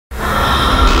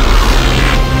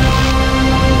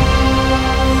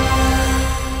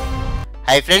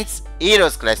Hi friends, ఈ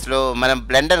రోజు క్లాస్లో మనం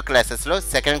బ్లెండర్ క్లాసెస్లో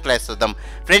సెకండ్ క్లాస్ చూద్దాం.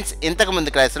 ఫ్రెండ్స్, ఇంతకు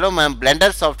ముందు క్లాస్లో మనం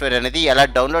బ్లెండర్ సాఫ్ట్వేర్ అనేది ఎలా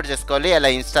డౌన్లోడ్ చేసుకోవాలి, ఎలా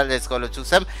ఇన్స్టాల్ చేసుకోవాలో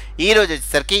చూసాం. ఈ రోజు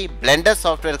వచ్చేసరికి బ్లెండర్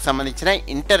సాఫ్ట్వేర్కి సంబంధించిన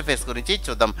ఇంటర్ఫేస్ గురించి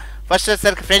చూద్దాం. ఫస్ట్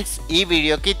వచ్చేసరికి ఫ్రెండ్స్, ఈ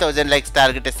వీడియోకి 1000 లైక్స్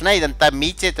టార్గెట్ ఇస్తున్నా. ఇదంతా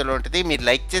మీ చేతిలో ఉంటుంది. మీరు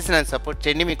లైక్ చేసి నన్ను సపోర్ట్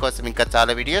చేయండి. మీకోసం ఇంకా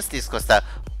చాలా వీడియోస్ తీసుకొస్తా.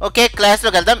 ఓకే,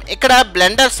 క్లాస్లోకి వెళ్దాం. ఇక్కడ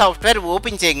బ్లెండర్ సాఫ్ట్వేర్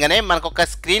ఓపెన్ చేయగానే మనకు ఒక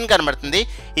స్క్రీన్ కనబడుతుంది.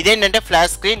 ఇదేంటంటే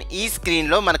ఫ్లాష్ స్క్రీన్. ఈ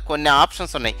స్క్రీన్లో మనకు కొన్ని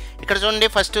ఆప్షన్స్ ఉన్నాయి. ఇక్కడ చూడండి,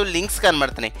 ఫస్ట్ లింక్స్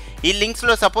కనబడుతున్నాయి. ఈ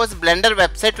లింక్స్లో సపోజ్ బ్లెండర్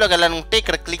వెబ్సైట్లోకి వెళ్ళాలంటే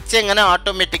ఇక్కడ క్లిక్ చేయగానే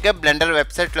ఆటోమేటిక్గా బ్లెండర్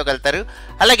వెబ్సైట్లోకి వెళ్తారు.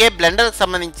 అలాగే బ్లెండర్కి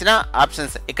సంబంధించిన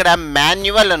ఆప్షన్స్ ఇక్కడ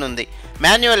మాన్యువల్ అని ఉంది.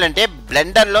 మాన్యువల్ అంటే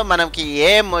బ్లెండర్లో మనకి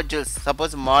ఏ modules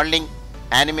suppose modelling,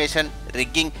 animation,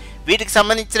 rigging వీటికి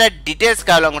సంబంధించిన డీటెయిల్స్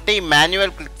కావాలనుకుంటే ఈ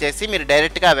మాన్యువల్ క్లిక్ చేసి మీరు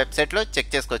డైరెక్ట్గా ఆ వెబ్సైట్లో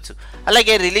చెక్ చేసుకోవచ్చు.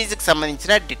 అలాగే రిలీజ్కి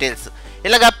సంబంధించిన డీటెయిల్స్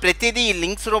ఇలాగా ప్రతిదీ ఈ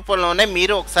లింక్స్ రూపంలోనే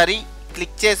మీరు ఒకసారి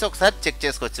క్లిక్ చేసి ఒకసారి చెక్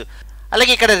చేసుకోవచ్చు.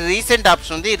 అలాగే ఇక్కడ రీసెంట్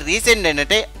ఆప్షన్ ఉంది. రీసెంట్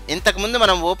ఏంటంటే ఇంతకుముందు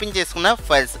మనం ఓపెన్ చేసుకున్న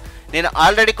ఫైల్స్. నేను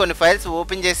ఆల్రెడీ కొన్ని ఫైల్స్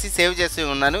ఓపెన్ చేసి సేవ్ చేసి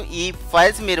ఉన్నాను. ఈ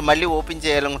ఫైల్స్ మీరు మళ్ళీ ఓపెన్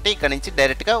చేయాలనుకుంటే ఇక్కడ నుంచి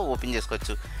డైరెక్ట్గా ఓపెన్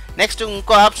చేసుకోవచ్చు. నెక్స్ట్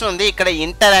ఇంకో ఆప్షన్ ఉంది. ఇక్కడ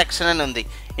ఇంటరాక్షన్ అని ఉంది.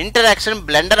 ఇంటరాక్షన్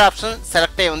బ్లెండర్ ఆప్షన్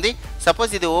సెలెక్ట్ అయి ఉంది.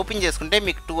 సపోజ్ ఇది ఓపెన్ చేసుకుంటే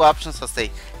మీకు 2 ఆప్షన్స్ వస్తాయి,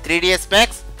 3ds Max,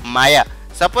 మాయా.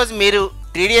 సపోజ్ మీరు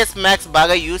 3ds Max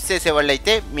బాగా యూజ్ చేసేవాళ్ళు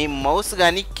అయితే మీ మౌస్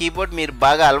కానీ కీబోర్డ్ మీరు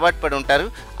బాగా అలవాటు పడి ఉంటారు.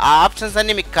 ఆ ఆప్షన్స్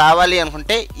అన్నీ మీకు కావాలి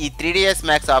అనుకుంటే ఈ 3ds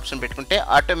Max ఆప్షన్ పెట్టుకుంటే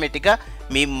ఆటోమేటిక్గా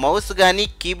మీ మౌస్ కానీ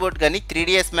కీబోర్డ్ కానీ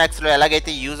 3ds Maxలో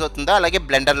ఎలాగైతే యూజ్ అవుతుందో అలాగే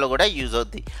బ్లెండర్లో కూడా యూజ్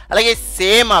అవుతుంది. అలాగే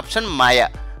సేమ్ ఆప్షన్ మాయా.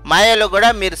 మాయాలో కూడా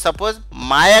మీరు సపోజ్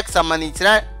మాయాకు సంబంధించిన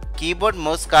కీబోర్డ్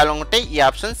మౌస్ కావాలనుకుంటే ఈ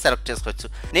ఆప్షన్ సెలెక్ట్ చేసుకోవచ్చు.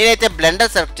 నేనైతే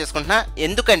బ్లెండర్ సెలెక్ట్ చేసుకుంటున్నా.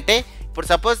 ఎందుకంటే ఇప్పుడు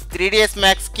సపోజ్ 3ds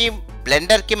Maxకి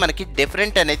బ్లెండర్కి మనకి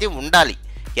డిఫరెంట్ అనేది ఉండాలి,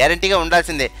 గ్యారంటీగా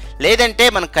ఉండాల్సిందే. లేదంటే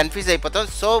మనం కన్ఫ్యూజ్ అయిపోతాం.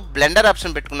 సో బ్లెండర్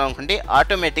ఆప్షన్ పెట్టుకున్నాం అనుకోండి,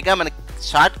 ఆటోమేటిక్గా మనకి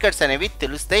షార్ట్ కట్స్ అనేవి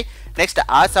తెలుస్తాయి. నెక్స్ట్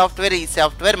ఆ సాఫ్ట్వేర్ ఈ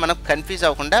సాఫ్ట్వేర్ మనం కన్ఫ్యూజ్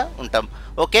అవ్వకుండా ఉంటాం.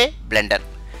 Okay, blender.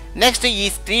 నెక్స్ట్ ఈ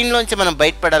స్క్రీన్లోంచి మనం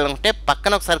బయటపడాలనుకుంటే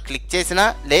పక్కన ఒకసారి క్లిక్ చేసినా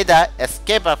లేదా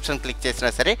ఎస్కేప్ ఆప్షన్ క్లిక్ చేసినా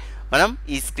సరే మనం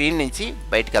ఈ స్క్రీన్ నుంచి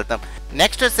బయటకు వెళ్తాం.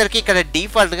 నెక్స్ట్ వచ్చేసరికి ఇక్కడ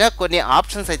డిఫాల్ట్గా కొన్ని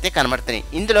ఆప్షన్స్ అయితే కనబడుతున్నాయి.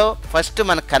 ఇందులో ఫస్ట్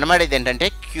మనకు కనబడేది ఏంటంటే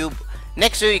క్యూబ్.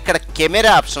 నెక్స్ట్ ఇక్కడ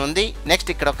కెమెరా ఆప్షన్ ఉంది.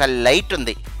 నెక్స్ట్ ఇక్కడ ఒక లైట్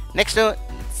ఉంది. నెక్స్ట్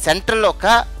సెంట్రల్లో ఒక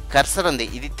కర్సర్ ఉంది.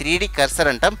 ఇది 3D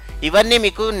కర్సర్ అంటాం. ఇవన్నీ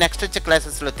మీకు నెక్స్ట్ వచ్చే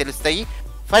క్లాసెస్లో తెలుస్తాయి.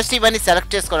 ఫస్ట్ ఇవన్నీ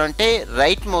సెలెక్ట్ చేసుకోవాలంటే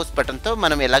రైట్ మౌస్ బటన్తో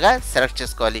మనం ఇలాగా సెలెక్ట్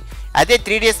చేసుకోవాలి. అదే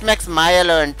 3ds Max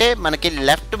మాయాలో అంటే మనకి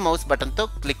లెఫ్ట్ మౌస్ బటన్తో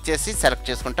క్లిక్ చేసి సెలెక్ట్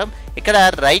చేసుకుంటాం. ఇక్కడ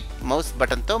రైట్ మౌస్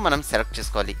బటన్తో మనం సెలెక్ట్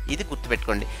చేసుకోవాలి. ఇది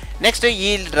గుర్తుపెట్టుకోండి. నెక్స్ట్ ఈ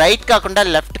రైట్ కాకుండా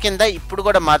లెఫ్ట్ కింద ఇప్పుడు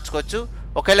కూడా మార్చుకోవచ్చు.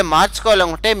 ఒకవేళ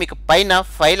మార్చుకోవాలనుకుంటే మీకు పైన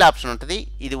ఫైల్ ఆప్షన్ ఉంటుంది.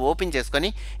 ఇది ఓపెన్ చేసుకొని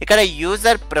ఇక్కడ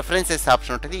యూజర్ ప్రిఫరెన్సెస్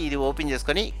ఆప్షన్ ఉంటుంది. ఇది ఓపెన్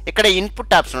చేసుకొని ఇక్కడ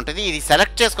ఇన్పుట్ ఆప్షన్ ఉంటుంది. ఇది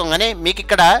సెలెక్ట్ చేసుకోగానే మీకు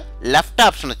ఇక్కడ లెఫ్ట్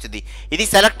ఆప్షన్ వచ్చింది. ఇది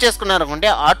సెలెక్ట్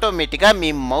చేసుకున్నారనుకుంటే ఆటోమేటిక్గా మీ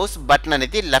మౌస్ బటన్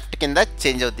అనేది లెఫ్ట్ కింద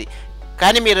చేంజ్ అవుద్ది.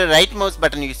 కానీ మీరు రైట్ మౌస్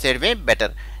బటన్ యూజ్ చేయడమే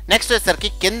బెటర్. నెక్స్ట్ వచ్చేసరికి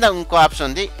కింద ఇంకో ఆప్షన్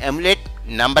ఉంది, ఎమ్యులేట్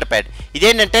నంబర్ ప్యాడ్.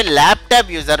 ఇదేంటంటే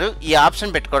ల్యాప్టాప్ యూజర్ ఈ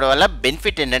ఆప్షన్ పెట్టుకోవడం వల్ల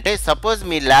బెనిఫిట్ ఏంటంటే సపోజ్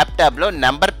మీ ల్యాప్టాప్లో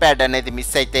నెంబర్ ప్యాడ్ అనేది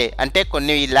మిస్ అయితే, అంటే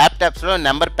కొన్ని ఈ ల్యాప్టాప్స్లో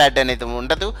నెంబర్ ప్యాడ్ అనేది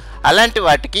ఉండదు, అలాంటి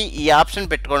వాటికి ఈ ఆప్షన్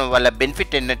పెట్టుకోవడం వల్ల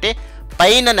బెనిఫిట్ ఏంటంటే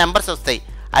పైన నెంబర్స్ వస్తాయి,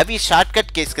 అవి షార్ట్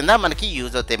కట్ కేస్ కింద మనకి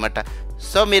యూజ్ అవుతాయి అన్నమాట.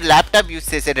 సో మీరు ల్యాప్టాప్ యూజ్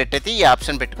చేసేటట్టయితే ఈ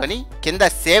ఆప్షన్ పెట్టుకొని కింద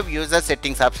save user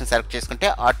settings option select చేసుకుంటే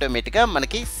ఆటోమేటిక్గా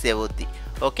మనకి సేవ్ అవుద్ది.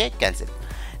 Okay, cancel.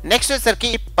 నెక్స్ట్ వచ్చేసరికి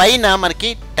పైన మనకి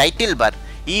టైటిల్ బార్.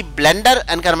 ఈ బ్లెండర్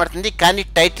అని కనబడుతుంది కానీ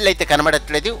టైటిల్ అయితే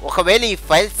కనబడట్లేదు. ఒకవేళ ఈ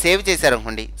ఫైల్ సేవ్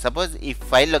చేశారనుకోండి, సపోజ్ ఈ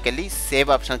ఫైల్లోకి వెళ్ళి సేవ్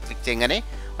ఆప్షన్ క్లిక్ చేయగానే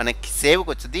మనకి సేవ్కి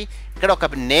వచ్చింది. ఇక్కడ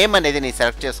ఒక నేమ్ అనేది నేను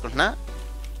సెలెక్ట్ చేసుకుంటున్నా,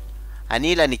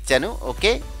 అనిల్ అని ఇచ్చాను.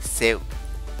 Okay, save.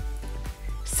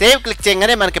 సేవ్ క్లిక్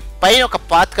చేయగానే మనకి పైన ఒక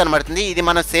పాత్ కనబడుతుంది. ఇది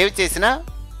మనం సేవ్ చేసిన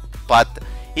పాత్.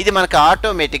 ఇది మనకు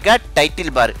ఆటోమేటిక్గా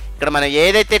టైటిల్ బార్. ఇక్కడ మనం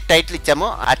ఏదైతే టైటిల్ ఇచ్చామో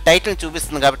ఆ టైటిల్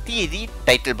చూపిస్తుంది కాబట్టి ఇది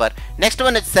టైటిల్ బార్. నెక్స్ట్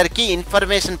వన్ వచ్చేసరికి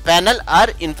information panel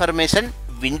or information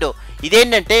window.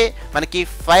 ఇదేంటంటే మనకి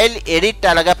ఫైల్ ఎడిట్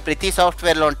అలాగా ప్రతి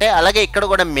సాఫ్ట్వేర్లో ఉంటాయి. అలాగే ఇక్కడ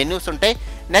కూడా మెనూస్ ఉంటాయి.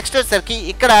 నెక్స్ట్ వచ్చేసరికి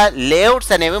ఇక్కడ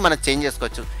లేఅవుట్స్ అనేవి మనం చేంజ్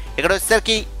చేసుకోవచ్చు. ఇక్కడ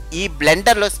వచ్చేసరికి ఈ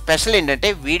బ్లెండర్లో స్పెషల్ ఏంటంటే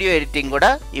వీడియో ఎడిటింగ్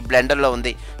కూడా ఈ బ్లెండర్లో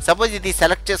ఉంది. సపోజ్ ఇది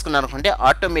సెలెక్ట్ చేసుకున్నాం అనుకుంటే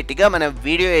ఆటోమేటిక్గా మనం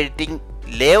వీడియో ఎడిటింగ్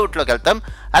లేఅవుట్లోకి వెళ్తాం.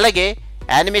 అలాగే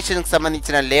యానిమేషన్కి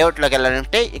సంబంధించిన లేఅవుట్లోకి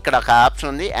వెళ్ళాలంటే ఇక్కడ ఒక ఆప్షన్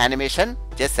ఉంది, యానిమేషన్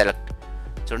జస్ట్ సెలెక్ట్.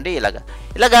 చూడండి,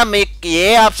 ఇలాగా మీకు ఏ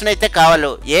ఆప్షన్ అయితే కావాలో,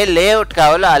 ఏ లేఅవుట్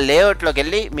కావాలో ఆ లేఅవుట్లోకి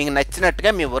వెళ్ళి మీకు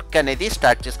నచ్చినట్టుగా మీ వర్క్ అనేది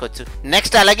స్టార్ట్ చేసుకోవచ్చు.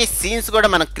 నెక్స్ట్ అలాగే సీన్స్ కూడా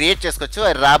మనం క్రియేట్ చేసుకోవచ్చు.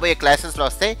 రాబోయే క్లాసెస్లో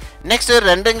వస్తాయి. నెక్స్ట్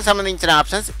రెండరింగ్ సంబంధించిన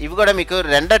ఆప్షన్స్ ఇవి కూడా మీకు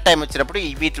రెండర్ టైం వచ్చినప్పుడు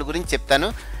వీటి గురించి చెప్తాను.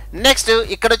 నెక్స్ట్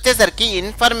ఇక్కడ వచ్చేసరికి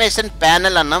ఇన్ఫర్మేషన్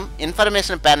ప్యానెల్ అన్నాం.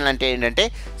 ఇన్ఫర్మేషన్ ప్యానెల్ అంటే ఏంటంటే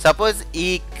సపోజ్ ఈ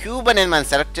క్యూబ్ అనేది మనం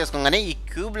సెలెక్ట్ చేసుకోగానే ఈ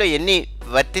క్యూబ్లో ఎన్ని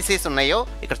వర్టిసెస్ ఉన్నాయో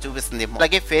ఇక్కడ చూపిస్తుంది.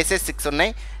 అలాగే ఫేసెస్ 6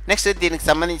 ఉన్నాయి. నెక్స్ట్ దీనికి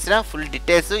సంబంధించిన ఫుల్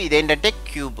డీటెయిల్స్. ఇదేంటంటే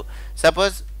క్యూబ్.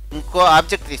 సపోజ్ ఇంకో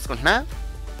ఆబ్జెక్ట్ తీసుకుంటున్నా,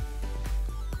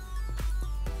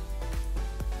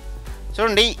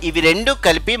 చూడండి ఇవి రెండు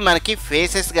కలిపి మనకి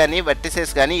ఫేసెస్ కానీ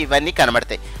వర్టిసెస్ కానీ ఇవన్నీ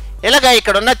కనబడతాయి. ఇలాగా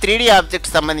ఇక్కడ ఉన్న 3D ఆబ్జెక్ట్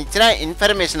సంబంధించిన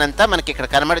ఇన్ఫర్మేషన్ అంతా మనకి ఇక్కడ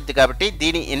కనబడుద్ది కాబట్టి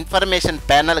దీని ఇన్ఫర్మేషన్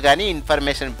ప్యానల్ కానీ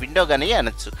ఇన్ఫర్మేషన్ విండో కానీ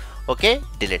అనొచ్చు. Okay,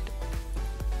 delete.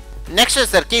 నెక్స్ట్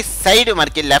వచ్చేసరికి సైడ్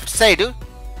మనకి లెఫ్ట్ సైడ్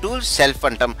టూల్ షెల్ఫ్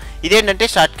అంటాం. ఇదేంటంటే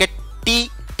షార్ట్ కట్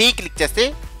టీ క్లిక్ చేస్తే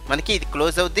మనకి ఇది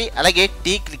క్లోజ్ అవుద్ది. అలాగే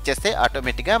టీ క్లిక్ చేస్తే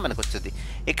ఆటోమేటిక్గా మనకు వచ్చింది.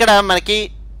 ఇక్కడ మనకి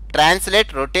ట్రాన్స్లేట్,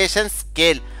 రొటేషన్,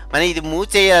 స్కేల్, మనం ఇది మూవ్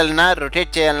చేయాలన్నా, రొటేట్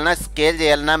చేయాలన్నా, స్కేల్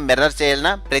చేయాలన్నా, మిర్రర్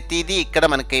చేయాలన్నా ప్రతిదీ ఇక్కడ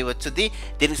మనకి వచ్చుద్ది.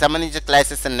 దీనికి సంబంధించిన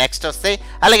క్లాసెస్ నెక్స్ట్ వస్తాయి.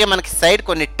 అలాగే మనకి సైడ్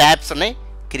కొన్ని ట్యాబ్స్ ఉన్నాయి.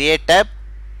 Create tab,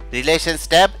 relations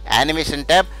tab, animation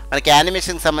tab, మనకి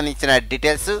యానిమేషన్కి సంబంధించిన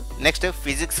డీటెయిల్స్, నెక్స్ట్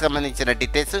ఫిజిక్స్ సంబంధించిన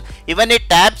డీటెయిల్స్, ఇవన్నీ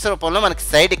ట్యాబ్స్ రూపంలో మనకి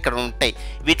సైడ్ ఇక్కడ ఉంటాయి.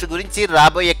 వీటి గురించి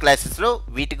రాబోయే క్లాసెస్లో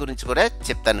వీటి గురించి కూడా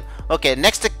చెప్తాను. ఓకే,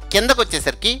 నెక్స్ట్ కిందకు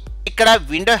వచ్చేసరికి ఇక్కడ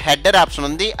విండో హెడర్ ఆప్షన్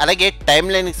ఉంది. అలాగే టైమ్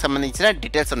లైన్కి సంబంధించిన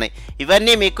డీటెయిల్స్ ఉన్నాయి.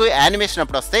 ఇవన్నీ మీకు యానిమేషన్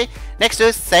అప్పుడు వస్తాయి. నెక్స్ట్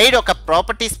సైడ్ ఒక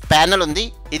ప్రాపర్టీస్ ప్యానల్ ఉంది.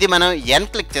 ఇది మనం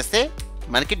ఎన్ క్లిక్ చేస్తే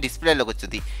మనకి డిస్ప్లేలోకి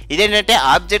వచ్చింది. ఇదేంటంటే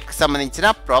ఆబ్జెక్ట్కి సంబంధించిన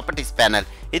ప్రాపర్టీస్ ప్యానల్.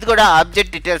 ఇది కూడా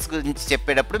ఆబ్జెక్ట్ డీటెయిల్స్ గురించి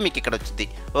చెప్పేటప్పుడు మీకు ఇక్కడ వచ్చింది.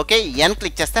 ఓకే, ఎన్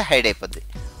క్లిక్ చేస్తే హైడ్ అయిపోద్ది.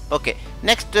 ఓకే,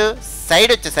 నెక్స్ట్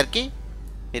సైడ్ వచ్చేసరికి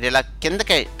మీరు ఇలా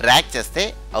కిందకి డ్రాగ్ చేస్తే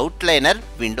అవుట్లైనర్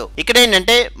విండో. ఇక్కడ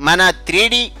ఏంటంటే మన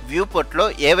 3D వ్యూ పోర్ట్లో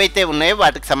ఏవైతే ఉన్నాయో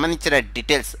వాటికి సంబంధించిన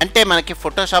డీటెయిల్స్, అంటే మనకి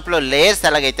ఫోటోషాప్లో లేయర్స్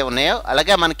ఎలాగైతే ఉన్నాయో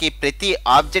అలాగే మనకి ప్రతి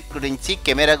ఆబ్జెక్ట్ గురించి,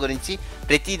 కెమెరా గురించి,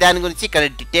 ప్రతి దాని గురించి ఇక్కడ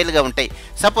డీటెయిల్గా ఉంటాయి.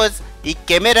 సపోజ్ ఈ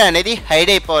కెమెరా అనేది హైడ్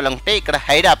అయిపోవాలంటే ఇక్కడ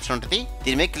హైడ్ ఆప్షన్ ఉంటుంది.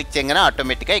 దీని మీద క్లిక్ చేయగానే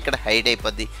ఆటోమేటిక్గా ఇక్కడ హైడ్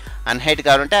అయిపోద్ది. అన్హైడ్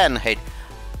కావాలంటే అన్హైడ్.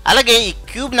 అలాగే ఈ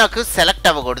క్యూబ్ నాకు సెలెక్ట్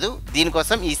అవ్వకూడదు.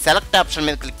 దీనికోసం ఈ సెలెక్ట్ ఆప్షన్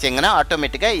మీద క్లిక్ చేయగానే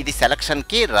ఆటోమేటిక్గా ఇది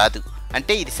సెలక్షన్కి రాదు,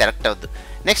 అంటే ఇది సెలెక్ట్ అవ్వద్దు.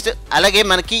 నెక్స్ట్ అలాగే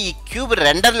మనకి ఈ క్యూబ్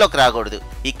రెండర్లోకి రాకూడదు.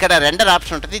 ఇక్కడ రెండర్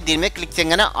ఆప్షన్ ఉంటుంది. దీని మీద క్లిక్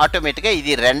చేయగానే ఆటోమేటిక్గా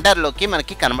ఇది రెండర్లోకి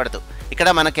మనకి కనబడదు. ఇక్కడ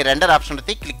మనకి రెండర్ ఆప్షన్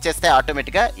ఉంటుంది. క్లిక్ చేస్తే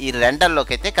ఆటోమేటిక్గా ఈ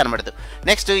రెండర్లోకి అయితే కనబడదు.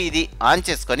 నెక్స్ట్ ఇది ఆన్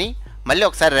చేసుకొని మళ్ళీ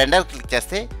ఒకసారి రెండర్ క్లిక్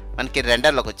చేస్తే మనకి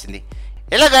రెండర్లోకి వచ్చింది.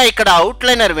 ఇలాగా ఇక్కడ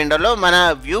అవుట్లైనర్ విండోలో మన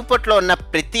వ్యూ పోర్ట్లో ఉన్న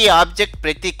ప్రతి ఆబ్జెక్ట్,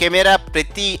 ప్రతి కెమెరా,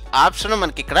 ప్రతి ఆప్షన్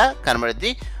మనకి ఇక్కడ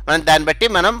కనబడుద్ది. మనం దాన్ని బట్టి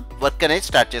మనం వర్క్ అనేది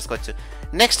స్టార్ట్ చేసుకోవచ్చు.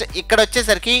 నెక్స్ట్ ఇక్కడ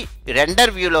వచ్చేసరికి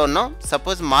రెండర్ వ్యూలో ఉన్నాం.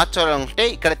 సపోజ్ మార్చాలంటే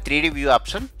ఇక్కడ 3D వ్యూ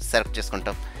ఆప్షన్ సెలెక్ట్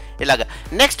చేసుకుంటాం ఇలాగా.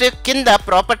 నెక్స్ట్ కింద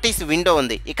ప్రాపర్టీస్ విండో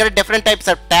ఉంది. ఇక్కడ డిఫరెంట్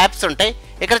టైప్స్ ఆఫ్ ట్యాబ్స్ ఉంటాయి.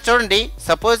 ఇక్కడ చూడండి,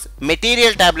 సపోజ్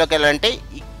మెటీరియల్ ట్యాబ్లోకి వెళ్ళాలంటే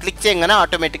క్లిక్ చేయగానే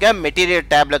ఆటోమేటిక్గా మెటీరియల్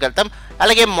ట్యాబ్లోకి వెళ్తాం.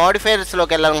 అలాగే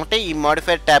మోడిఫైయర్స్లోకి వెళ్ళాలంటే ఈ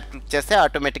మోడిఫైర్ ట్యాబ్ క్లిక్ చేస్తే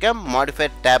ఆటోమేటిక్గా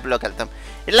మోడిఫైర్ ట్యాబ్లోకి వెళ్తాం.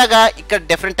 ఇలాగా ఇక్కడ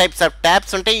డిఫరెంట్ టైప్స్ ఆఫ్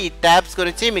ట్యాబ్స్ ఉంటాయి. ఈ ట్యాబ్స్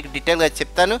గురించి మీకు డీటెయిల్గా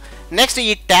చెప్తాను. నెక్స్ట్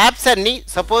ఈ ట్యాబ్స్ అన్ని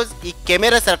సపోజ్ ఈ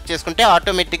కెమెరా సెలెక్ట్ చేసుకుంటే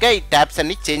ఆటోమేటిక్గా ఈ ట్యాబ్స్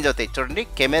అన్ని చేంజ్ అవుతాయి. చూడండి,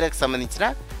 కెమెరాకి సంబంధించిన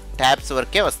ట్యాబ్స్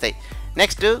వరకే వస్తాయి.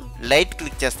 నెక్స్ట్ లైట్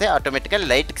క్లిక్ చేస్తే ఆటోమేటిక్గా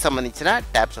లైట్కి సంబంధించిన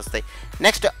ట్యాబ్స్ వస్తాయి.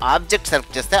 నెక్స్ట్ ఆబ్జెక్ట్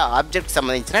సెలెక్ట్ చేస్తే ఆబ్జెక్ట్కి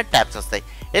సంబంధించిన ట్యాబ్స్ వస్తాయి.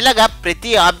 ఇలాగా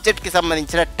ప్రతి ఆబ్జెక్ట్కి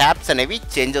సంబంధించిన ట్యాబ్స్ అనేవి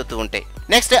చేంజ్ అవుతూ ఉంటాయి.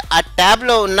 నెక్స్ట్ ఆ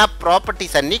ట్యాబ్లో ఉన్న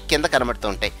ప్రాపర్టీస్ అన్ని కింద కనబడుతూ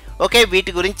ఉంటాయి. ఓకే,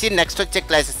 వీటి గురించి నెక్స్ట్ వచ్చే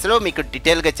క్లాసెస్లో మీకు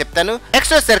డీటెయిల్గా చెప్తాను.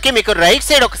 నెక్స్ట్ వచ్చేసరికి మీకు రైట్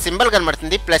సైడ్ ఒక సింబల్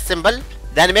కనబడుతుంది, ప్లస్ సింబల్.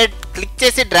 దాని మీద క్లిక్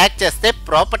చేసి డ్రాగ్ చేస్తే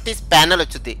ప్రాపర్టీస్ ప్యానల్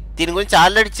వచ్చింది. దీని గురించి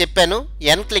ఆల్రెడీ చెప్పాను.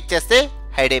 ఎన్ క్లిక్ చేస్తే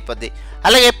హైడ్ అయిపోద్ది.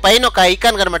 అలాగే పైన ఒక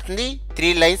ఐకాన్ కనబడుతుంది,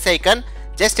 3 లైన్స్ ఐకాన్.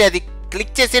 జస్ట్ అది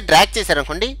క్లిక్ చేసి డ్రాగ్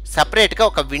చేశారనుకోండి సపరేట్గా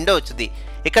ఒక విండో వచ్చింది.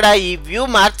 ఇక్కడ ఈ వ్యూ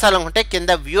మార్చాలనుకుంటే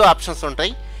కింద వ్యూ ఆప్షన్స్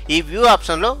ఉంటాయి. ఈ వ్యూ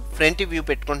ఆప్షన్లో ఫ్రంట్ వ్యూ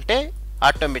పెట్టుకుంటే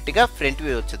ఆటోమేటిక్గా ఫ్రంట్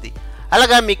వ్యూ వచ్చింది.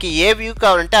 అలాగా మీకు ఏ వ్యూ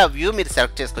కావాలంటే ఆ వ్యూ మీరు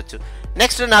సెలెక్ట్ చేసుకోవచ్చు.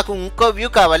 నెక్స్ట్ నాకు ఇంకో వ్యూ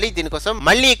కావాలి. దీనికోసం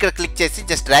మళ్ళీ ఇక్కడ క్లిక్ చేసి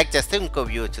జస్ట్ డ్రాగ్ చేస్తే ఇంకో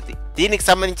వ్యూ వచ్చింది. దీనికి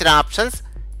సంబంధించిన ఆప్షన్స్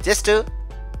జస్ట్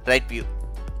రైట్ వ్యూ.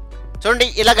 చూడండి,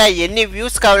 ఇలాగా ఎన్ని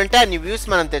వ్యూస్ కావాలంటే అన్ని వ్యూస్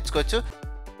మనం తెచ్చుకోవచ్చు.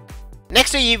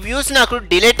 నెక్స్ట్ ఈ వ్యూస్ నాకు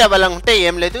డిలీట్ అవ్వాలనుకుంటే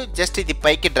ఏం లేదు, జస్ట్ ఇది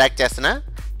పైకి డ్రాగ్ చేస్తున్నా.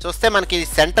 చూస్తే మనకి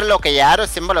సెంటర్లో ఒక యారో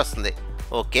సింబల్ వస్తుంది.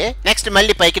 ఓకే, నెక్స్ట్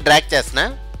మళ్ళీ పైకి డ్రాగ్ చేస్తున్నా.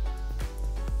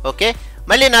 ఓకే,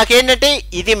 మళ్ళీ నాకేంటంటే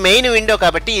ఇది మెయిన్ విండో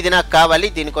కాబట్టి ఇది నాకు కావాలి.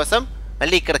 దీనికోసం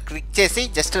మళ్ళీ ఇక్కడ క్లిక్ చేసి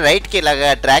జస్ట్ రైట్కి ఇలాగా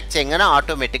డ్రాగ్ చేయగానే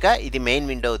ఆటోమేటిక్గా ఇది మెయిన్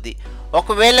విండో అవుద్ది.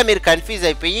 ఒకవేళ మీరు కన్ఫ్యూజ్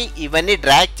అయిపోయి ఇవన్నీ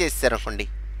డ్రాగ్ చేస్తారనుకోండి,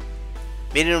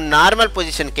 మీరు నార్మల్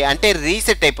పొజిషన్కి అంటే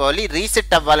రీసెట్ అయిపోవాలి.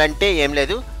 రీసెట్ అవ్వాలంటే ఏం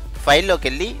లేదు, ఫైల్లోకి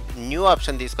వెళ్ళి న్యూ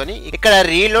ఆప్షన్ తీసుకొని ఇక్కడ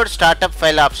రీలోడ్ స్టార్ట్అప్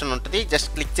ఫైల్ ఆప్షన్ ఉంటుంది. జస్ట్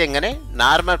క్లిక్ చేయగానే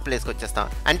నార్మల్ ప్లేస్కి వచ్చేస్తాం.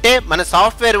 అంటే మన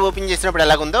సాఫ్ట్వేర్ ఓపెన్ చేసినప్పుడు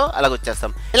ఎలాగుందో అలాగ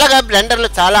వచ్చేస్తాం. ఇలాగా బ్లెండర్లో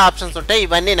చాలా ఆప్షన్స్ ఉంటాయి.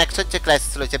 ఇవన్నీ నెక్స్ట్ వచ్చే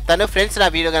క్లాసెస్లో చెప్తాను. ఫ్రెండ్స్, నా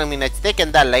వీడియో కనుక మీకు నచ్చితే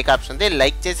కింద లైక్ ఆప్షన్ ఉంది,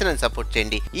 లైక్ చేసి నన్ను సపోర్ట్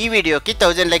చేయండి. ఈ వీడియోకి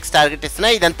 1000 లైక్స్ టార్గెట్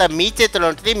ఇస్తున్నా. ఇదంతా మీ చేతిలో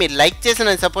ఉంటుంది. మీరు లైక్ చేసి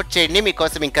నన్ను సపోర్ట్ చేయండి.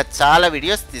 మీకోసం ఇంకా చాలా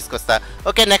వీడియోస్ తీసుకొస్తా.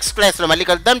 ఓకే, నెక్స్ట్ క్లాస్లో మళ్ళీ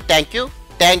కలుద్దాం.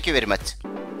 Thank you very much.